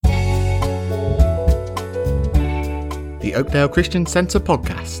the Oakdale Christian Centre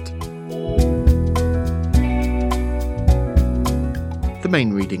podcast. The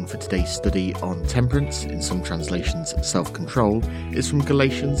main reading for today's study on temperance, in some translations self-control, is from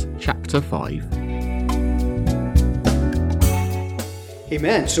Galatians chapter 5.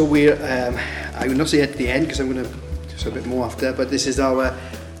 Amen. So I will not say at the end because I'm going to say a bit more after, but this is our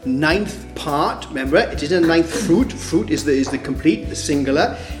ninth part. Remember, it isn't a ninth fruit. Fruit is the complete, the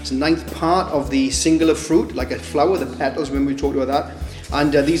singular. It's a ninth part of the singular fruit, like a flower, the petals, when we talked about that.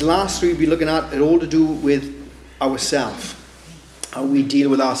 And these last three we'll be looking at all to do with ourselves, how we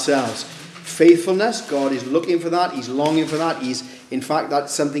deal with ourselves. Faithfulness, God is looking for that. He's longing for that. In fact,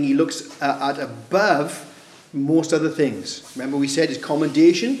 that's something he looks at above most other things. Remember we said his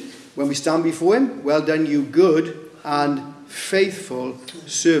commendation when we stand before him, well done you good and faithful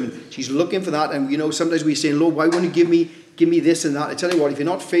servant. She's looking for that. And sometimes we say, Lord, why won't you give me this and that? I tell you what, if you're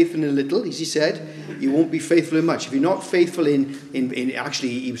not faithful in a little, as he said, you won't be faithful in much. If you're not faithful in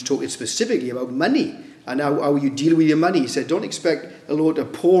actually, he was talking specifically about money and how you deal with your money. He said, don't expect the Lord to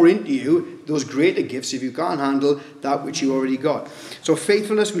pour into you those greater gifts if you can't handle that which you already got. So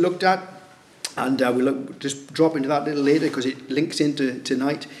faithfulness we looked at. And we'll just drop into that a little later because it links into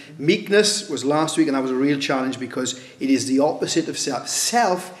tonight. Meekness was last week, and that was a real challenge because it is the opposite of self.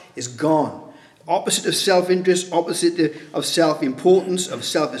 Self is gone. Opposite of self-interest, opposite of self-importance, of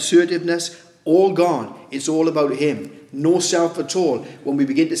self-assertiveness, all gone. It's all about him. No self at all. When we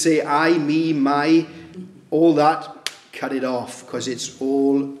begin to say I, me, my, all that, cut it off because it's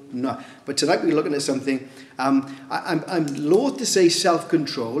all not. But tonight we're looking at something. I'm loath to say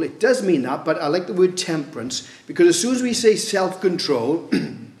self-control. It does mean that, but I like the word temperance because as soon as we say self-control,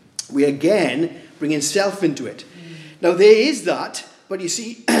 we again bring in self into it. Now there is that, but you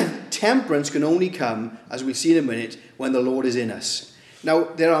see, temperance can only come, as we'll see in a minute, when the Lord is in us. Now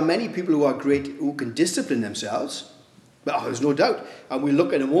there are many people who are great, who can discipline themselves. But there's no doubt. And we'll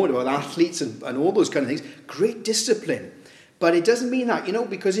look in a moment about athletes and all those kind of things. Great discipline. But it doesn't mean that,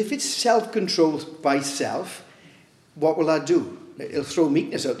 because if it's self-control by self, what will that do? It'll throw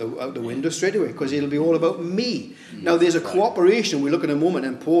meekness out the window straight away because it'll be all about me. Now, there's a cooperation. We'll look in a moment,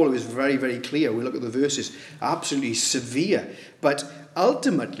 and Paul is very, very clear. We'll look at the verses. Absolutely severe. But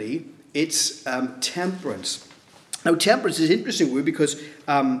ultimately, it's temperance. Now, temperance is an interesting word because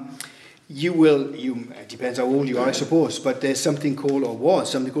it depends how old you are, I suppose, but there's something called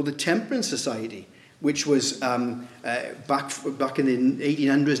the Temperance Society, which was back in the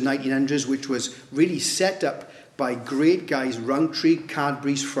 1800s, 1900s, which was really set up by great guys, Rowntree,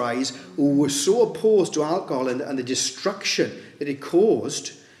 Cadbury's, Fries, who were so opposed to alcohol and the destruction that it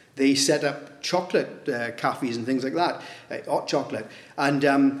caused. They set up chocolate cafes and things like that, hot chocolate. And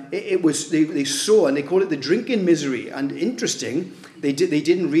they saw, and they called it the drinking misery. And interesting, they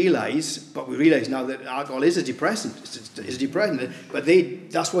didn't realise, but we realise now that alcohol is a depressant. It's a depressant, but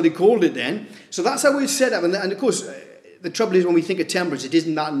that's what they called it then. So that's how it's set up. And of course, the trouble is when we think of temperance, it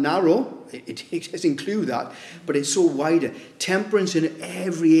isn't that narrow. It does include that, but it's so wider. Temperance in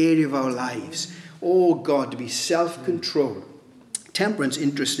every area of our lives. Oh God, to be self-control. Temperance,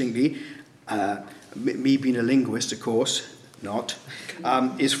 interestingly, me being a linguist, of course, not,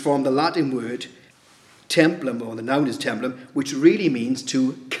 is from the Latin word templum, or the noun is templum, which really means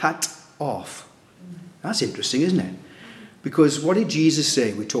to cut off. That's interesting, isn't it? Because what did Jesus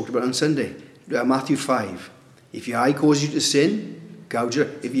say? We talked about on Sunday, Matthew 5. If your eye causes you to sin, gouge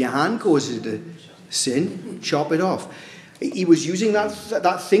it. If your hand causes you to sin, chop it off. He was using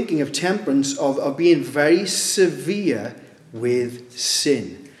that thinking of temperance, of being very severe with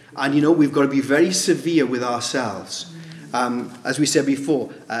sin. And we've got to be very severe with ourselves. As we said before,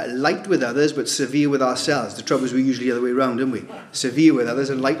 light with others but severe with ourselves. The trouble is we're usually the other way around, aren't we? Severe with others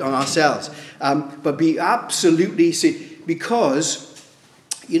and light on ourselves. But be absolutely, because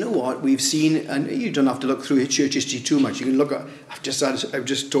you know what we've seen, and you don't have to look through church history too much. You can look at, I was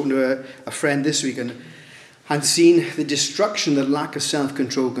just talking to a friend this week and seen the destruction that lack of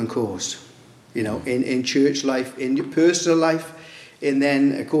self-control can cause. In church life, in your personal life, and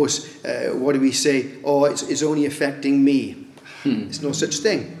then, of course, what do we say? Oh, it's only affecting me. It's no such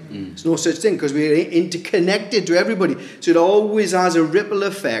thing. It's no such thing because we're interconnected to everybody. So it always has a ripple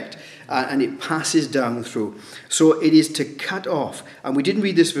effect and it passes down through. So it is to cut off. And we didn't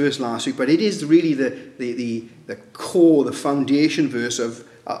read this verse last week, but it is really the core, the foundation verse of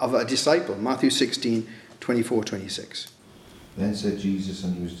a disciple. Matthew 16, 24, 26. Then said Jesus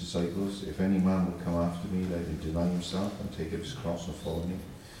unto his disciples, If any man will come after me, let him deny himself and take up his cross and follow me.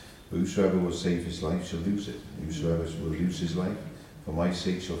 Whosoever will save his life shall lose it. Whosoever will lose his life for my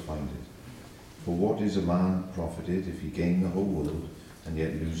sake shall find it. For what is a man profited if he gain the whole world and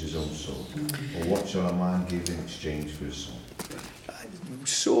yet lose his own soul? Or what shall a man give in exchange for his soul?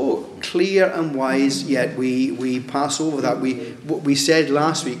 So clear and wise, yet we pass over that. What we said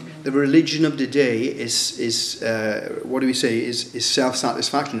last week, the religion of today is what do we say, is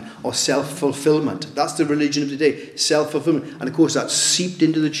self-satisfaction or self-fulfillment. That's the religion of today, self-fulfillment. And of course that's seeped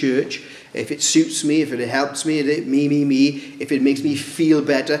into the church. If it suits me, if it helps me, me, if it makes me feel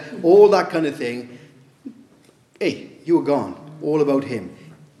better, all that kind of thing. Hey, you're gone. All about him.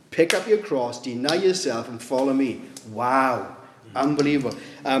 Pick up your cross, deny yourself and follow me. Wow. Unbelievable.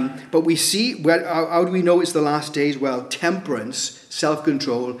 But we see, how do we know it's the last days? Well, temperance,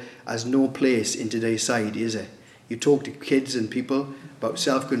 self-control, has no place in today's society, is it? You talk to kids and people about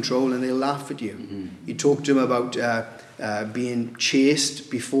self-control and they'll laugh at you. Mm-hmm. You talk to them about being chaste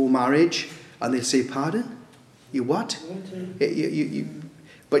before marriage and they'll say, pardon? You what?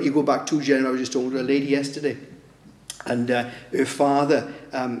 But you go back 2 generations. I was just talking to a lady yesterday. And her father,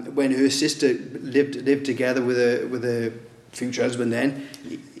 when her sister lived together with a future husband then,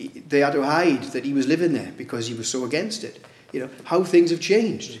 they had to hide that he was living there because he was so against it. You know, how things have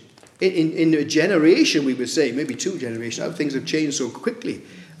changed. In a generation, we would say, maybe 2 generations, how things have changed so quickly.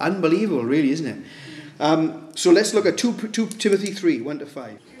 Unbelievable, really, isn't it? So let's look at 2 Timothy 3,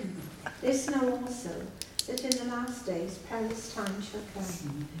 1-5. This know also, that in the last days perilous times shall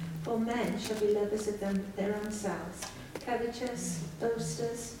come. For men shall be lovers of their own selves, covetous,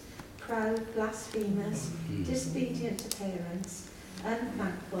 boasters, proud, blasphemers, disobedient to parents,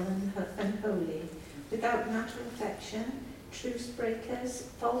 unthankful and unholy, without natural affection, truce breakers,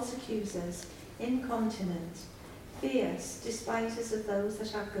 false accusers, incontinent, fierce, despisers of those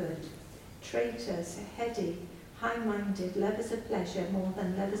that are good, traitors, heady, high-minded, lovers of pleasure more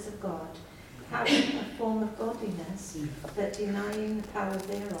than lovers of God, having a form of godliness, but denying the power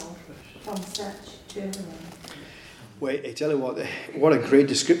thereof, from such turn away. Well, I tell you what a great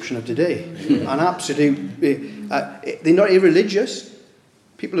description of today. An absolute, they're not irreligious.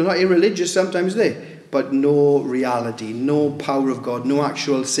 People are not irreligious sometimes but no reality, no power of God, no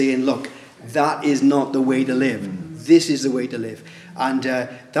actual saying, look, that is not the way to live. This is the way to live. And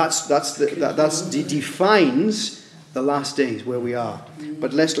that defines the last days where we are.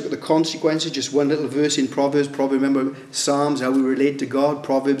 But let's look at the consequences. Just one little verse in Proverbs. Remember Psalms, how we relate to God.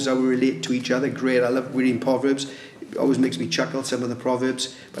 Proverbs, how we relate to each other. Great. I love reading Proverbs. It always makes me chuckle, some of the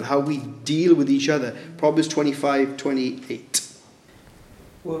Proverbs. But how we deal with each other. Proverbs 25:28.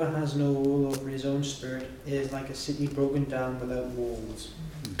 Whoever has no rule over his own spirit is like a city broken down without walls.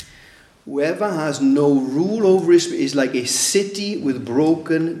 Whoever has no rule over his spirit is like a city with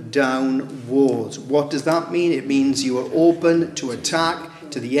broken down walls. What does that mean? It means you are open to attack,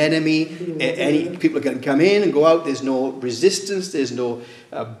 to the enemy. Any people can come in and go out. There's no resistance. There's no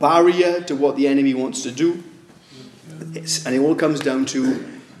barrier to what the enemy wants to do. And it all comes down to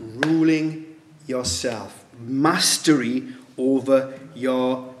ruling yourself. Mastery over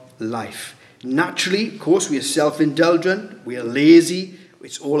your life. Naturally, of course, we are self-indulgent. We are lazy.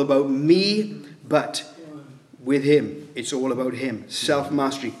 It's all about me. But with him, it's all about him.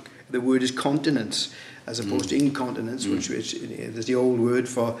 Self-mastery. The word is continence, as opposed to incontinence, which is the old word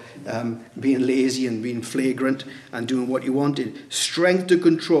for being lazy and being flagrant and doing what you wanted. Strength to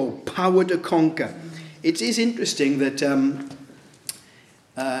control, power to conquer. It is interesting that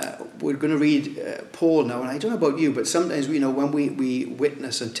we're going to read Paul now, and I don't know about you, but sometimes when we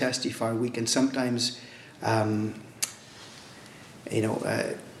witness and testify, we can sometimes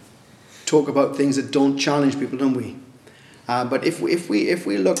talk about things that don't challenge people, don't we? But if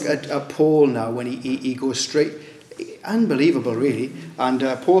we look at Paul now, when he goes straight, unbelievable really. And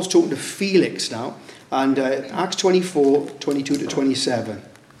Paul's talking to Felix now, and Acts 24:22-27.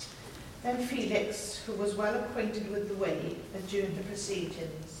 Then Felix, who was well acquainted with the way, adjourned the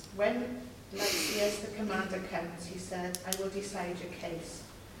proceedings. When Lysias the commander comes, he said, I will decide your case.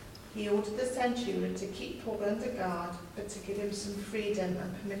 He ordered the centurion to keep Paul under guard, but to give him some freedom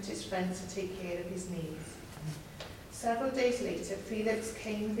and permit his friends to take care of his needs. Several days later, Felix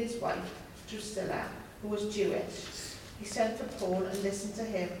came with his wife, Drusilla, who was Jewish. He sent for Paul and listened to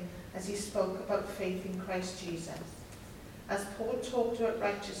him as he spoke about faith in Christ Jesus. As Paul talked about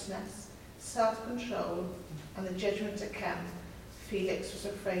righteousness, self-control, and the judgment to come, Felix was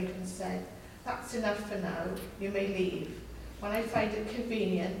afraid and said, That's enough for now, you may leave. When I find it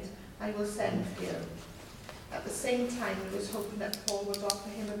convenient, I will send for you. At the same time, he was hoping that Paul would offer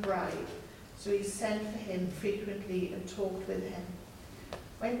him a bribe, so he sent for him frequently and talked with him.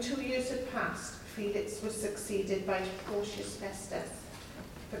 When 2 years had passed, Felix was succeeded by Porcius Festus,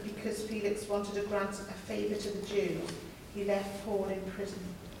 but because Felix wanted to grant a favour to the Jews, he left Paul in prison.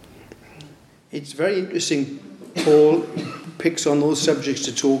 It's very interesting. Paul picks on those subjects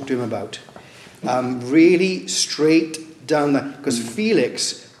to talk to him about. Really straight down that, because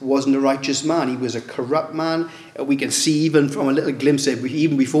Felix wasn't a righteous man. He was a corrupt man. We can see even from a little glimpse of it,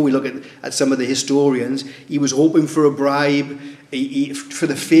 even before we look at some of the historians, he was hoping for a bribe, for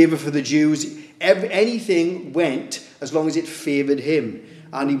the favour for the Jews. Anything went as long as it favoured him.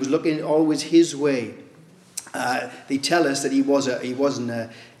 And he was looking always his way. They tell us that he was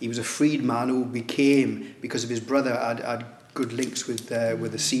a freedman who became, because of his brother, had good links with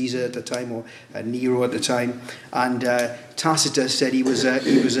the Caesar at the time, or Nero at the time. And Tacitus said he was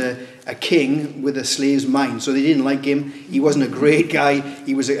a king with a slave's mind, so they didn't like him. He wasn't a great guy.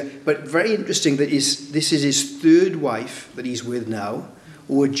 But very interesting that this is his third wife that he's with now,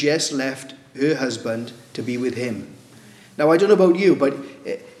 who had just left her husband to be with him. Now I don't know about you, but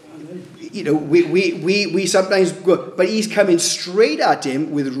we sometimes go, but he's coming straight at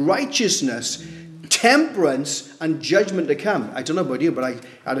him with righteousness, temperance, and judgment to come. I don't know about you, but I'd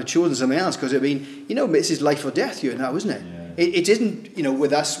have chosen something else, because this is life or death here now, isn't it? Yeah. It isn't,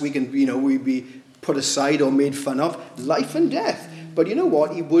 with us, we can, we be put aside or made fun of. Life and death. But you know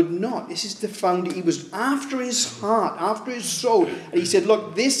what? He would not. This is the foundation. He was after his heart, after his soul. And he said,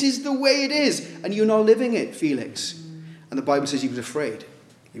 look, this is the way it is. And you're not living it, Felix. And the Bible says he was afraid.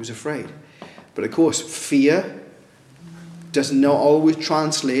 He was afraid. But of course, fear does not always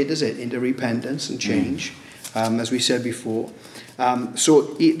translate, does it, into repentance and change, as we said before.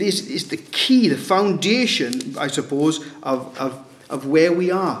 So this is the key, the foundation, I suppose, of where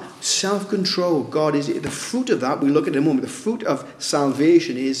we are. Self-control. God is the fruit of that. We look at it in a moment. The fruit of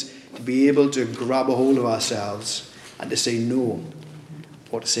salvation is to be able to grab a hold of ourselves and to say no,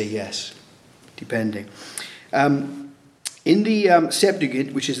 or to say yes, depending. In the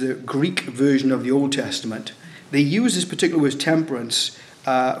Septuagint, which is the Greek version of the Old Testament, they use this particular word temperance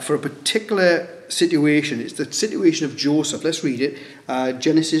for a particular situation. It's the situation of Joseph. Let's read it.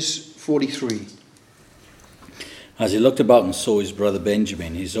 Genesis 43. As he looked about and saw his brother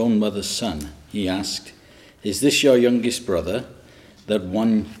Benjamin, his own mother's son, he asked, "Is this your youngest brother, the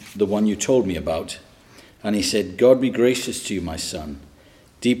one you told me about?" And he said, "God be gracious to you, my son."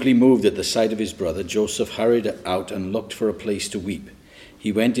 Deeply moved at the sight of his brother, Joseph hurried out and looked for a place to weep.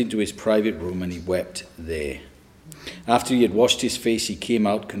 He went into his private room and he wept there. After he had washed his face, he came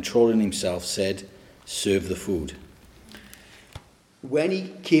out, controlling himself, said, "Serve the food." When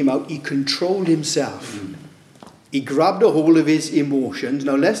he came out, he controlled himself. He grabbed a hold of his emotions.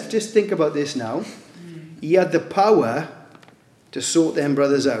 Now let's just think about this now. He had the power to sort them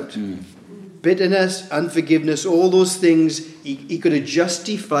brothers out. Bitterness, unforgiveness, all those things he could have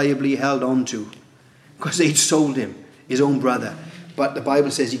justifiably held on to, because they'd sold him, his own brother. But the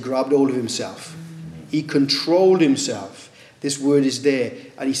Bible says he grabbed hold of himself. He controlled himself. This word is there.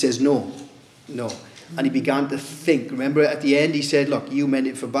 And he says, no. And he began to think. Remember at the end he said, look, you meant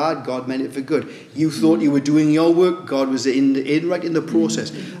it for bad, God meant it for good. You thought you were doing your work, God was right in the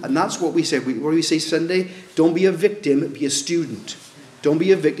process. And that's what we said. What do we say Sunday? Don't be a victim, be a student. Don't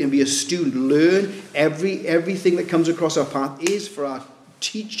be a victim, be a student. Learn everything that comes across our path is for our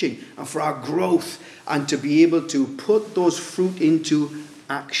teaching and for our growth, and to be able to put those fruit into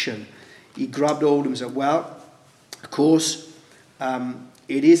action. He grabbed hold of himself. Well, of course,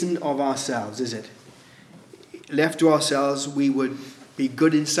 it isn't of ourselves, is it? Left to ourselves, we would be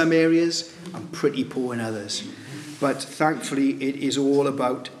good in some areas and pretty poor in others. But thankfully, it is all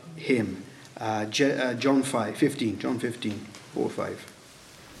about him. John 15, 4-5.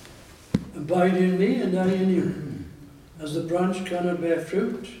 Abide in me and I in you. As the branch cannot bear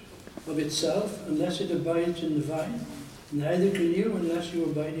fruit of itself unless it abides in the vine, neither can you unless you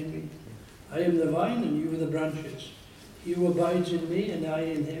abide in me. I am the vine and you are the branches. He who abides in me and I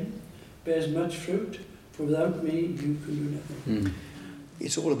in him bears much fruit, for without me you can do nothing.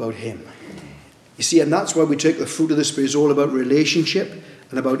 It's all about him. You see, and that's why we take the fruit of the Spirit. It's all about relationship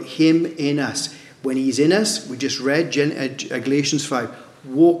and about him in us. When he's in us, we just read Galatians 5,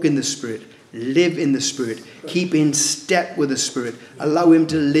 walk in the Spirit, live in the Spirit, keep in step with the Spirit, allow him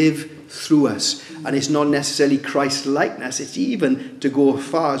to live through us. And it's not necessarily Christ-likeness, it's even, to go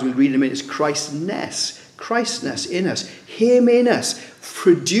far, as we'll read in a minute, it's Christness in us, him in us,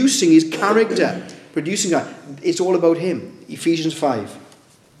 producing his character, it's all about him. Ephesians 5.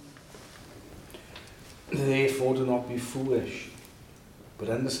 Therefore do not be foolish, but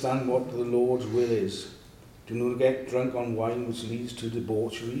understand what the Lord's will is. Do not get drunk on wine which leads to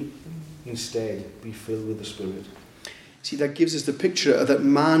debauchery. Instead, be filled with the Spirit. See, that gives us the picture that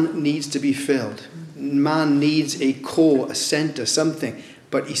man needs to be filled. Man needs a core, a center, something.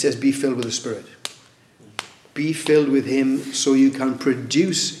 But he says, be filled with the Spirit. Be filled with him so you can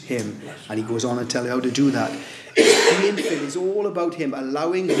produce him. And he goes on to tell you how to do that. Being filled is all about him,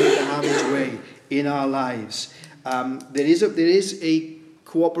 allowing him to have his way in our lives. There is a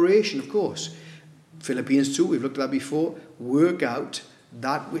cooperation, of course. Philippians 2, we've looked at that before. Work out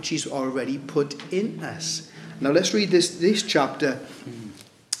that which he's already put in us. Now let's read this chapter,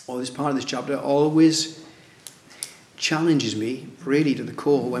 or this part of this chapter, always challenges me really to the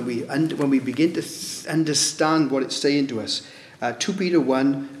core when we begin to understand what it's saying to us. 2 Peter 1,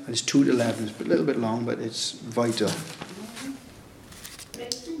 and it's 2 to 11. It's a little bit long, but it's vital.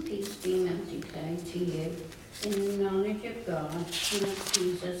 Grace and peace be multiplied to you in the knowledge of God and of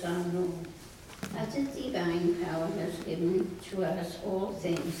Jesus our Lord. As his divine power has given to us all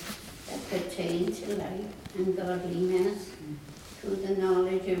things that pertain to life and godliness, through the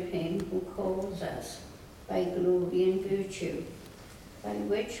knowledge of him who calls us by glory and virtue, by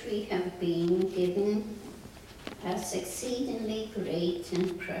which we have been given as exceedingly great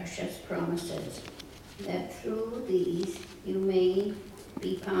and precious promises, that through these you may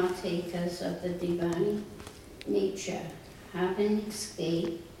be partakers of the divine nature, having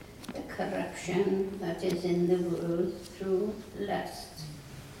escaped the corruption that is in the world through lust,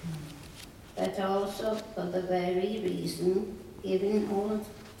 but also for the very reason, giving all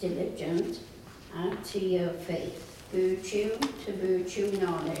diligence, add to your faith virtue, to virtue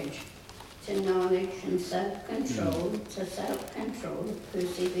knowledge, to knowledge and self-control, to self-control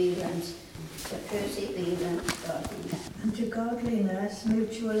perseverance, to perseverance godliness. And to godliness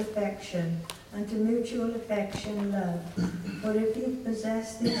mutual affection, and to mutual affection love. For if you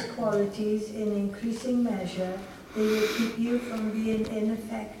possess these qualities in increasing measure, they will keep you from being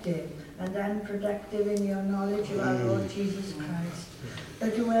ineffective and unproductive in your knowledge of our Lord Jesus Christ.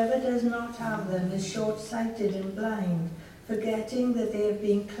 But whoever does not have them is short-sighted and blind, forgetting that they have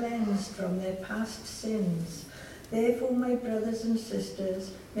been cleansed from their past sins. Therefore, my brothers and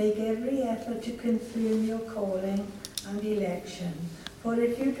sisters, make every effort to confirm your calling and election. For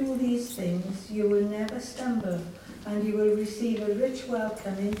if you do these things, you will never stumble, and you will receive a rich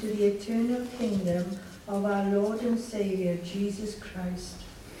welcome into the eternal kingdom of our Lord and Saviour, Jesus Christ.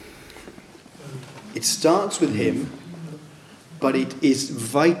 It starts with him, but it is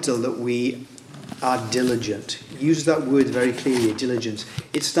vital that we are diligent. He uses that word very clearly, diligence.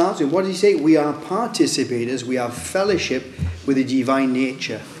 It starts with, what does he say? We are participators, we have fellowship with the divine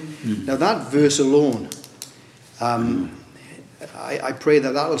nature. Now that verse alone, I pray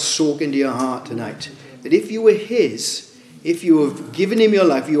that will soak into your heart tonight. That if you were his, if you have given him your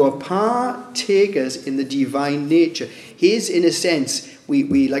life, you are partakers in the divine nature. His, in a sense,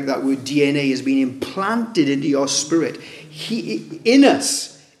 we like that word DNA, has been implanted into your spirit. He in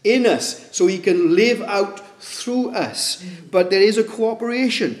us, so he can live out through us. But there is a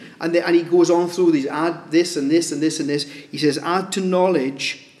cooperation, and he goes on through these, add this and this and this and this. He says, add to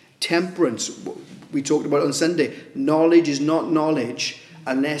knowledge, temperance. We talked about it on Sunday. Knowledge is not knowledge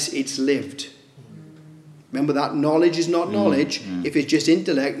unless it's lived. Remember that? Knowledge is not knowledge if it's just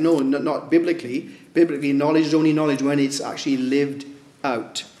intellect. No, not biblically. Biblically, knowledge is only knowledge when it's actually lived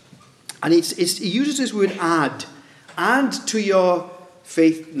out. And it uses this word add. Add to your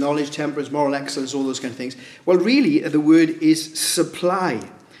faith, knowledge, temperance, moral excellence, all those kind of things. Well, really, the word is supply.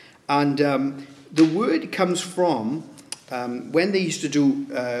 And the word comes from when they used to do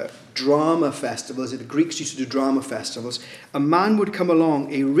drama festivals, the Greeks used to do drama festivals, a man would come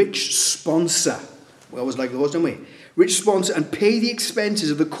along, a rich sponsor. We always like those, don't we? Rich sponsor, and pay the expenses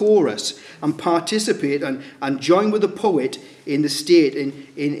of the chorus and participate and join with the poet in the state,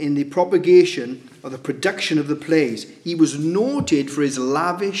 in the propagation or the production of the plays. He was noted for his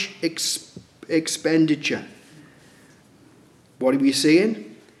lavish expenditure. What are we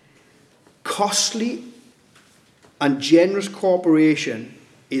saying? Costly and generous cooperation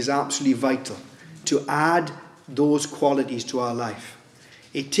is absolutely vital to add those qualities to our life.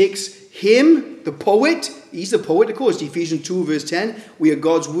 It takes him, the poet, he's the poet, of course, Ephesians 2 verse 10, we are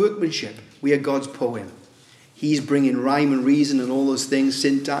God's workmanship, we are God's poem. He's bringing rhyme and reason and all those things,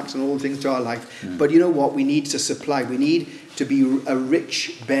 syntax and all those things to our life. But you know what? We need to supply. We need to be a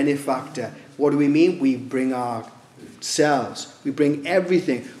rich benefactor. What do we mean? We bring ourselves. We bring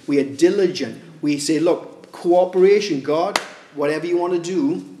everything. We are diligent. We say, look, cooperation, God, whatever you want to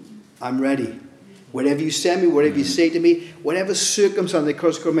do, I'm ready. Whatever you send me, whatever you say to me, whatever circumstance they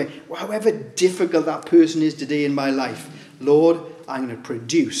cross me, however difficult that person is today in my life, Lord, I'm going to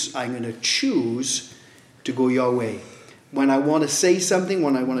produce, I'm going to choose to go your way. When I want to say something,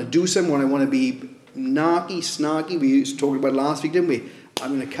 when I want to do something, when I want to be snarky, we talked about last week, didn't we?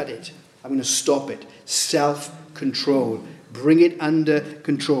 I'm going to cut it. I'm going to stop it. Self-control. Bring it under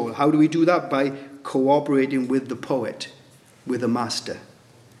control. How do we do that? By cooperating with the poet, with the master.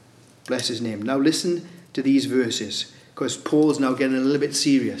 Bless his name. Now listen to these verses, because Paul's now getting a little bit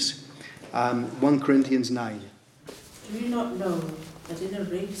serious. 1 Corinthians 9. Do you not know that in a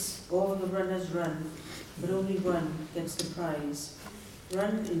race all the runners run, but only one gets the prize?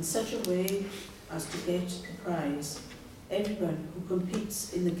 Run in such a way as to get the prize. Everyone who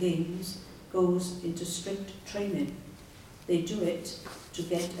competes in the games goes into strict training. They do it to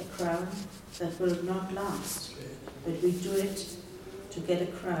get a crown that will not last, but we do it to get a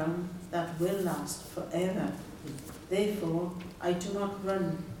crown that will last forever. Therefore, I do not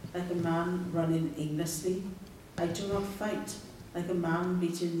run like a man running aimlessly. I do not fight like a man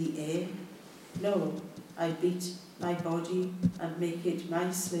beating the air. No, I beat my body and make it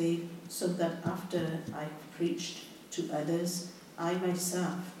my slave, so that after I've preached to others, I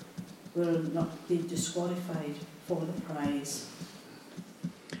myself will not be disqualified for the prize.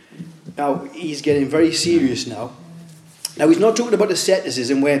 Now, he's getting very serious now. Now, he's not talking about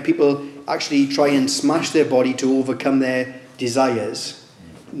asceticism where people actually try and smash their body to overcome their desires.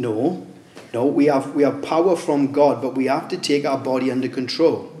 No, we have power from God, but we have to take our body under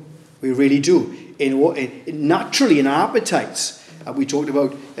control. We really do. Naturally, in our appetites, we talked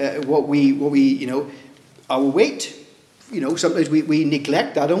about what we our weight. Sometimes we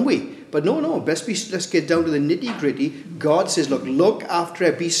neglect that, don't we? But no, let's get down to the nitty-gritty. God says, look after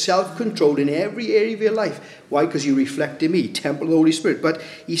it. Be self-controlled in every area of your life. Why? Because you reflect in me, temple of the Holy Spirit. But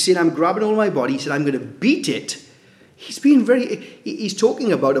he said, I'm grabbing all my body. He said, I'm going to beat it. He's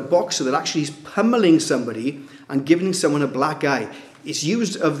talking about a boxer that actually is pummeling somebody and giving someone a black eye. It's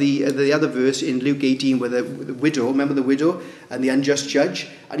used of the other verse in Luke 18 with the widow. Remember the widow and the unjust judge?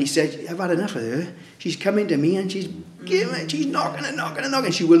 And he said, I've had enough of her. She's coming to me and she's knocking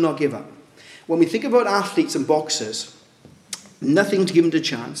and she will not give up. When we think about athletes and boxers, nothing to give them a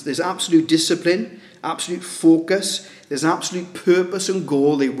chance. There's absolute discipline, absolute focus. There's absolute purpose and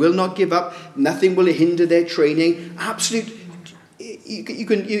goal. They will not give up. Nothing will hinder their training. Absolute.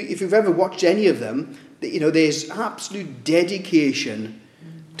 If you've ever watched any of them, there's absolute dedication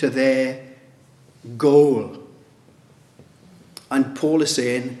to their goal. And Paul is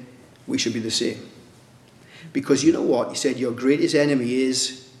saying we should be the same. Because you know what? He said your greatest enemy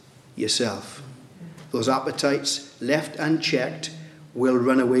is yourself. Those appetites, left unchecked, will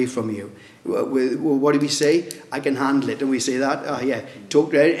run away from you. What do we say? I can handle it. Don't we say that?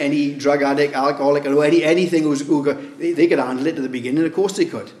 Talk to any drug addict, alcoholic, or anything they could handle it at the beginning. Of course they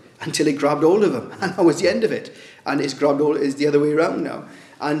could. Until it grabbed hold of them. And that was the end of it. And it's the other way around now.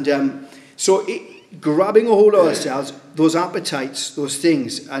 And grabbing a hold of ourselves, those appetites, those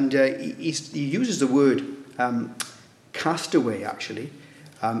things. And he uses the word castaway, actually.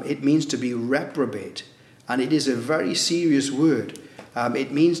 It means to be reprobate. And it is a very serious word.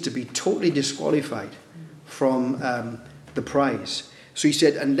 It means to be totally disqualified from the prize. So he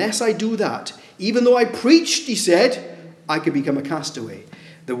said, unless I do that, even though I preached, he said, I could become a castaway.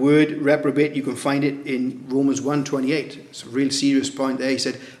 The word reprobate, you can find it in Romans 1:28. It's a real serious point there. He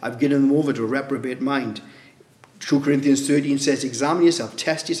said, I've given them over to a reprobate mind. 2 Corinthians 13 says, examine yourself,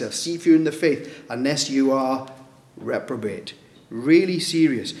 test yourself, see if you're in the faith, unless you are reprobate. Really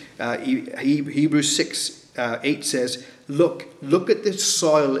serious. Hebrews 6:8 says, look at the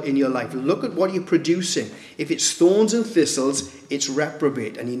soil in your life. Look at what you're producing. If it's thorns and thistles, it's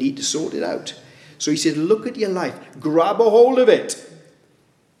reprobate, and you need to sort it out. So he said, look at your life. Grab a hold of it.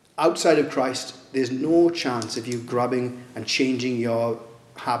 Outside of Christ, there's no chance of you grabbing and changing your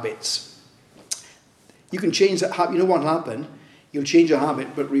habits. You can change that habit. You know what will happen? You'll change your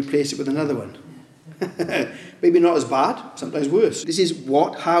habit, but replace it with another one. Maybe not as bad, sometimes worse. This is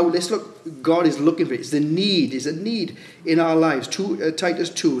let's look. God is looking for it. It's a need in our lives. Titus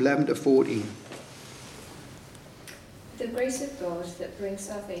 2:11-14. The grace of God that brings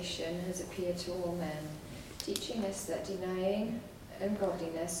salvation has appeared to all men, teaching us that denying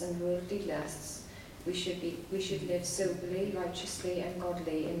ungodliness and worldly lusts, we should live soberly, righteously, and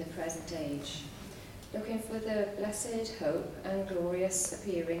godly in the present age, looking for the blessed hope and glorious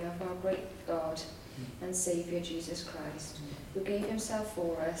appearing of our great God and Saviour Jesus Christ, who gave himself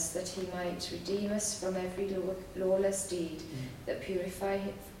for us that he might redeem us from every lawless deed, that purify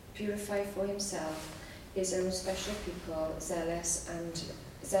for himself his own special people, zealous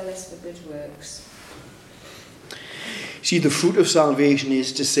for good works. See, the fruit of salvation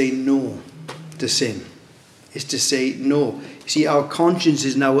is to say no to sin. Is to say no. See, our conscience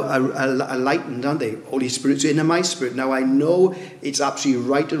is now enlightened, aren't they? Holy Spirit's in my spirit. Now I know it's absolutely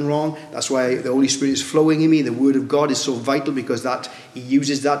right and wrong. That's why the Holy Spirit is flowing in me. The Word of God is so vital because he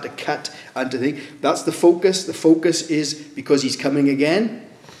uses that to cut and to think. That's the focus. The focus is because he's coming again.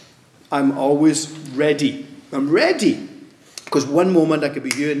 I'm always ready. I'm ready. Because one moment I could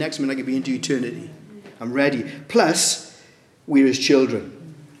be here, next minute I could be into eternity. I'm ready. Plus, we're his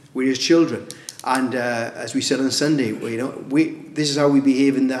children. We're his children. And as we said on Sunday, this is how we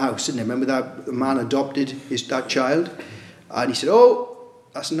behave in the house, isn't it? Remember that man adopted that child? And he said, oh,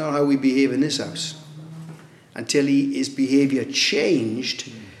 that's not how we behave in this house. Until his behaviour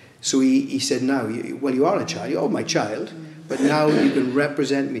changed. So he said, now, you are a child. You're my child. But now you can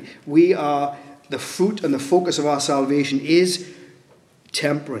represent me. We are, the fruit and the focus of our salvation is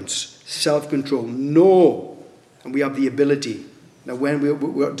temperance, self-control. No. And we have the ability. Now,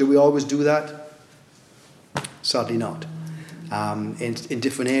 do we always do that? Sadly not. In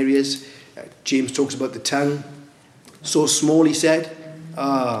different areas. James talks about the tongue. So small, he said.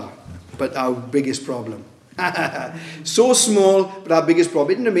 But our biggest problem. So small, but our biggest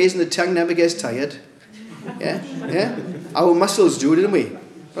problem. Isn't it amazing the tongue never gets tired? Yeah? Our muscles do, didn't we?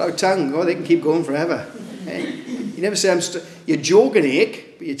 But our tongue, they can keep going forever. You never say, your jaw can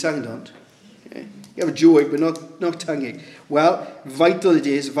ache, but your tongue don't. You have a jaw ache, but not tongue ache. Well, vital it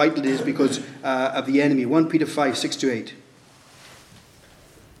is because of the enemy. 1 Peter 5, 6-8.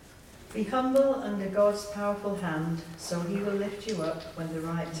 Be humble under God's powerful hand, so he will lift you up when the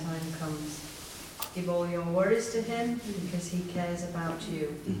right time comes. Give all your worries to him, because he cares about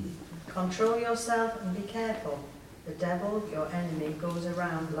you. Control yourself and be careful. The devil, your enemy, goes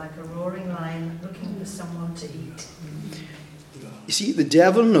around like a roaring lion looking for someone to eat. You see, the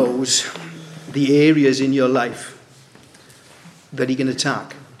devil knows the areas in your life that he can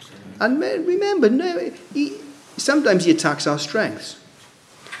attack. And remember, sometimes he attacks our strengths.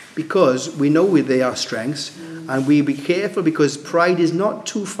 Because we know they are strengths, and we be careful because pride is not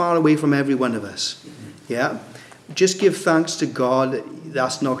too far away from every one of us. Yeah? Just give thanks to God.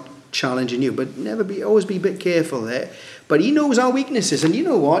 That's not challenging you, but always be a bit careful there. But he knows our weaknesses, and you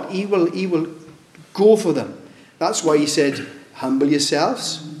know what? He will go for them. That's why he said, humble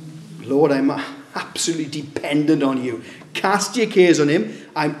yourselves. Lord, I'm absolutely dependent on you. Cast your cares on him.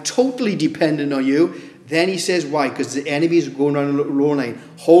 I'm totally dependent on you. Then he says, why? Because the enemy is going around a roaring lion.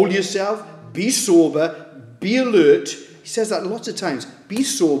 Hold yourself, be sober, be alert. He says that lots of times. Be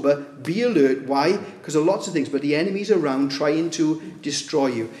sober, be alert. Why? Because of lots of things. But the enemy's around trying to destroy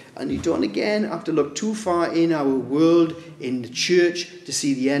you. And you don't, again, have to look too far in our world, in the church, to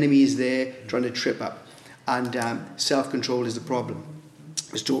see the enemy is there trying to trip up. And self-control is the problem.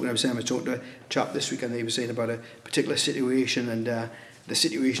 I was talking to a chap this week, and they were saying about a particular situation, and the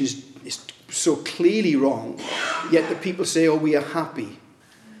situation is so clearly wrong, yet the people say, oh, we are happy.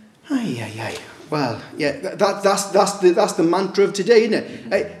 Aye. Well, yeah, that's the mantra of today, isn't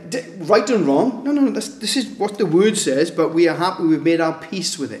it? Right and wrong? No, this is what the word says, but we are happy, we've made our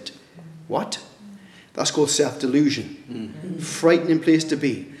peace with it. What? That's called self-delusion. Frightening place to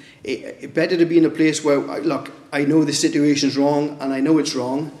be. Better to be in a place where, look, I know the situation's wrong, and I know it's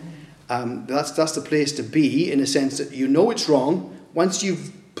wrong. That's the place to be, in a sense that you know it's wrong. Once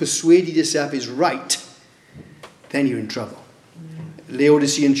you've persuaded yourself is right, then you're in trouble.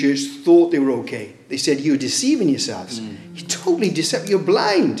 Laodicean church thought they were okay. They said, you're deceiving yourselves. You're totally deceived. You're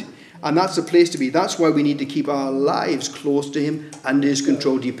blind. And that's the place to be. That's why we need to keep our lives close to him, under his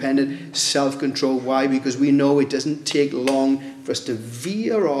control, dependent, self-control. Why? Because we know it doesn't take long for us to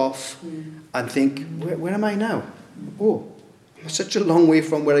veer off and think, where am I now? Oh, I'm such a long way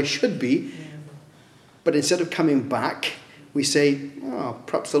from where I should be. But instead of coming back, we say, oh,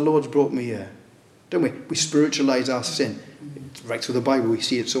 perhaps the Lord's brought me here. Don't we? We spiritualize our sin. Right through the Bible, we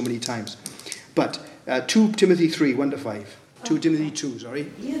see it so many times. But 2 Timothy 3, 1-5. 2 Timothy 2,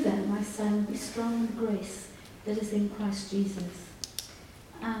 sorry. You then, my son, be strong in the grace that is in Christ Jesus.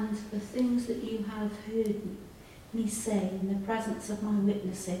 And the things that you have heard me say in the presence of my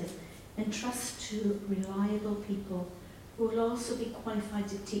witnesses, entrust to reliable people who will also be qualified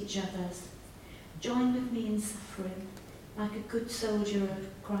to teach others. Join with me in suffering, like a good soldier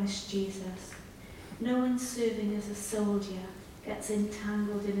of Christ Jesus. No one serving as a soldier gets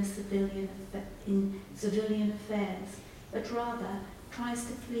entangled in civilian affairs, but rather tries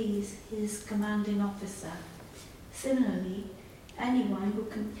to please his commanding officer. Similarly, anyone who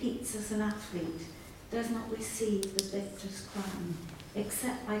competes as an athlete does not receive the victor's crown,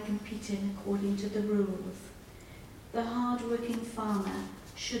 except by competing according to the rules. The hard-working farmer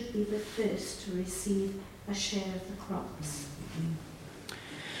should be the first to receive a share of the crops.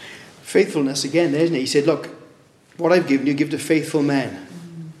 Faithfulness again, there, isn't it? He said, look, what I've given you, give to faithful men.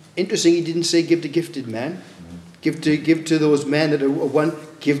 Interesting, he didn't say give to gifted men. Give to those men that are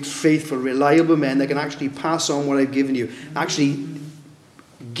give faithful, reliable men that can actually pass on what I've given you. Actually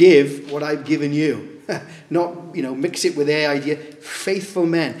give what I've given you. Not, mix it with their idea. Faithful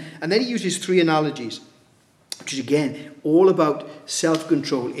men. And then he uses 3 analogies. which is again all about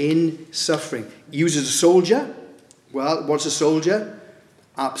self-control in suffering. Used as a soldier. Well, what's a soldier?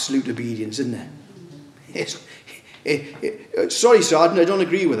 Absolute obedience, isn't it? Sorry, Sergeant, I don't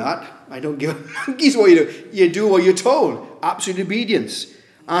agree with that. I don't give a monkey's what you do. You do what you're told. Absolute obedience.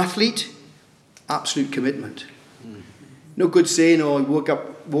 Athlete, absolute commitment. No good saying, I woke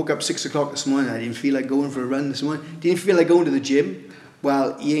up 6 o'clock this morning, I didn't feel like going for a run this morning. Didn't feel like going to the gym.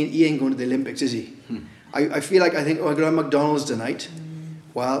 Well, he ain't going to the Olympics, is he? I feel like, I'm going to have McDonald's tonight.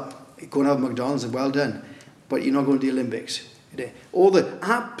 Well, go and have McDonald's and well done. But you're not going to the Olympics. All the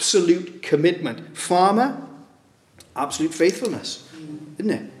absolute commitment. Farmer, absolute faithfulness.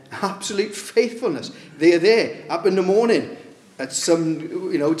 Isn't it? Absolute faithfulness. They're there up in the morning at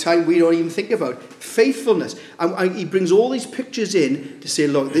some time we don't even think about. Faithfulness. And he brings all these pictures in to say,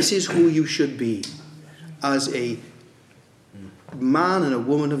 look, this is who you should be as a man and a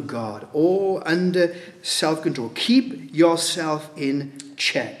woman of God, all under self-control. Keep yourself in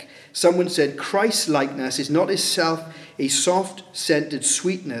check. Someone said Christ-likeness is not itself a soft-scented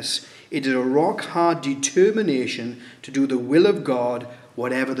sweetness. It is a rock-hard determination to do the will of God,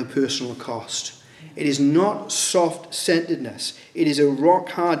 whatever the personal cost. It is not soft-centeredness. It is a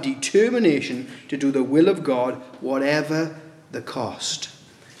rock-hard determination to do the will of God, whatever the cost.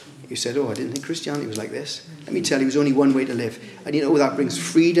 You said, I didn't think Christianity was like this. Let me tell you, there's only one way to live. And that brings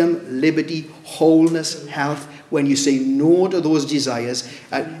freedom, liberty, wholeness, health. When you say no to those desires,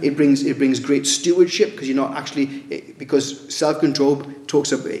 it brings great stewardship, because you're not actually, because self-control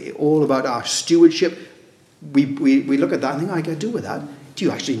talks all about our stewardship. We look at that and think, I got to do with that. Do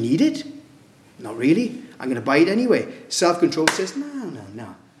you actually need it? Not really. I'm going to buy it anyway. Self-control says, no. I'm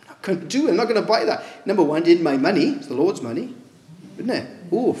not going to do it. I'm not going to buy that. Number one, it isn't my money. It's the Lord's money. Isn't it?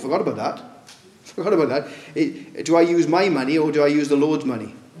 Oh, forgot about that. Do I use my money or do I use the Lord's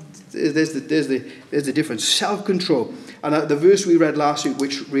money? There's the difference. Self-control. And the verse we read last week,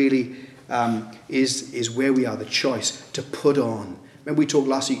 which really is where we are, the choice to put on. Remember we talked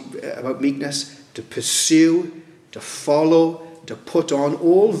last week about meekness, to pursue, to follow, to put on,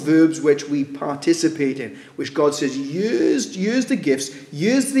 all verbs which we participate in, which God says, use the gifts,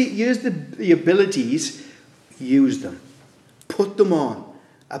 use the abilities, use them. Put them on,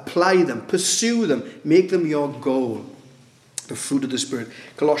 apply them, pursue them, make them your goal. The fruit of the Spirit.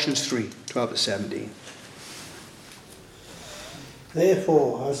 Colossians 3, 12-17.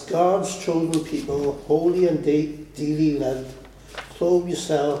 Therefore, as God's chosen people, holy and dearly loved, clothe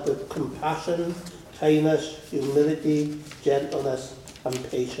yourself with compassion, kindness, humility, gentleness, and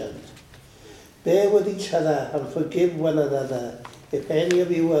patience. Bear with each other and forgive one another. If any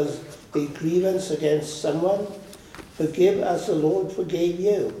of you has a grievance against someone, forgive as the Lord forgave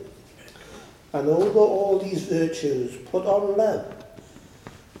you. And over all these virtues, put on love,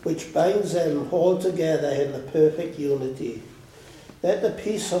 which binds them all together in the perfect unity. Let the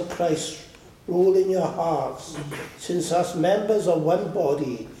peace of Christ rule in your hearts, since as members of one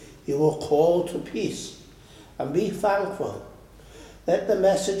body, you were called to peace, and be thankful. Let the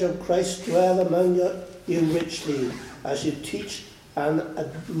message of Christ dwell among you richly, as you teach and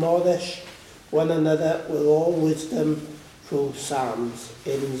admonish one another with all wisdom through psalms,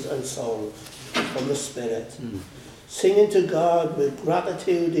 hymns, and songs from the Spirit, singing to God with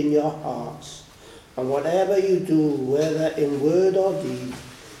gratitude in your hearts. And whatever you do, whether in word or deed,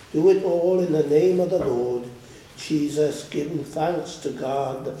 do it all in the name of the Lord Jesus, giving thanks to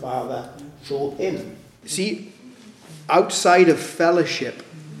God the Father through him. See, outside of fellowship,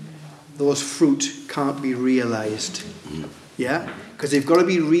 those fruit can't be realized. Yeah? Because they've got to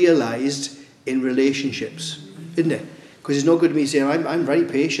be realized in relationships, isn't it? Because it's no good to me saying, I'm very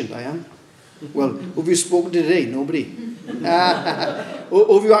patient, I am. Well, who have you spoken to today? Nobody. Who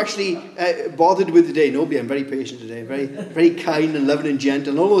have you actually bothered with today? Nobody. I'm very patient today. Very, very kind and loving and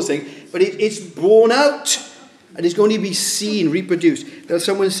gentle and all those things. But it's born out. And it's going to be seen, reproduced. Now,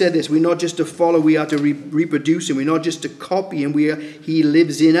 someone said this, we're not just to follow, we are to reproduce him. We're not just to copy him, he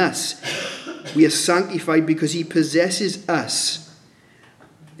lives in us. We are sanctified because he possesses us.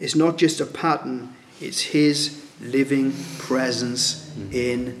 It's not just a pattern, it's his living presence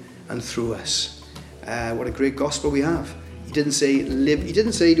in and through us. What a great gospel we have. He didn't say live. He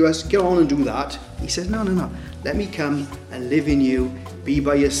didn't say to us, get on and do that. He says, no. Let me come and live in you, be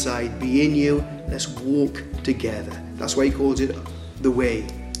by your side, be in you. Let's walk together. That's why he calls it the way,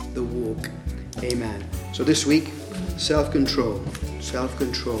 the walk. Amen. So this week, self-control.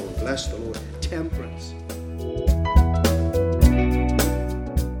 Bless the Lord. Temperance.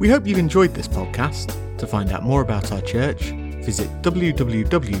 We hope you've enjoyed this podcast. To find out more about our church, visit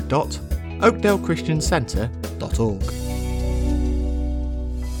www.oakdalechristiancentre.org.